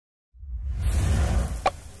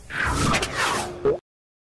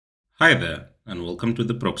Hi there, and welcome to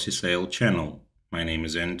the Proxy Sale channel. My name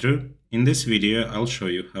is Andrew. In this video, I'll show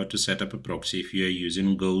you how to set up a proxy if you are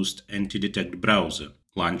using Ghost Anti-Detect browser.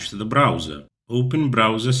 Launch the browser. Open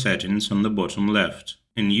Browser Settings on the bottom left.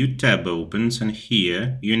 A new tab opens, and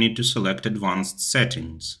here you need to select Advanced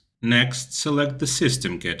Settings. Next, select the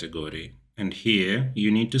System category, and here you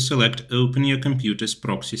need to select Open your computer's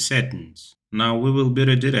proxy settings. Now we will be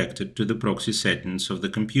redirected to the proxy settings of the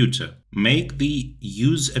computer. Make the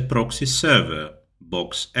Use a Proxy Server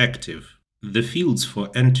box active. The fields for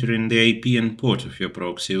entering the IP and port of your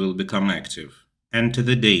proxy will become active. Enter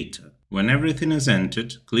the data. When everything is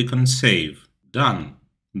entered, click on Save. Done.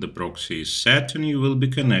 The proxy is set and you will be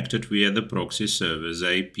connected via the proxy server's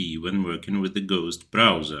IP when working with the Ghost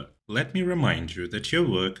browser. Let me remind you that your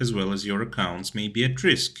work as well as your accounts may be at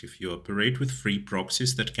risk if you operate with free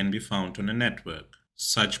proxies that can be found on a network.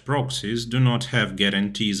 Such proxies do not have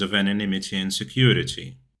guarantees of anonymity and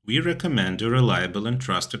security. We recommend a reliable and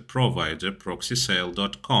trusted provider,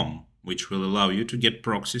 proxysale.com, which will allow you to get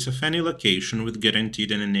proxies of any location with guaranteed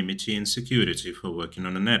anonymity and security for working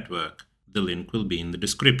on a network. The link will be in the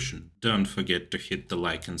description. Don't forget to hit the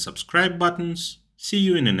like and subscribe buttons. See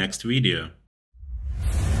you in the next video.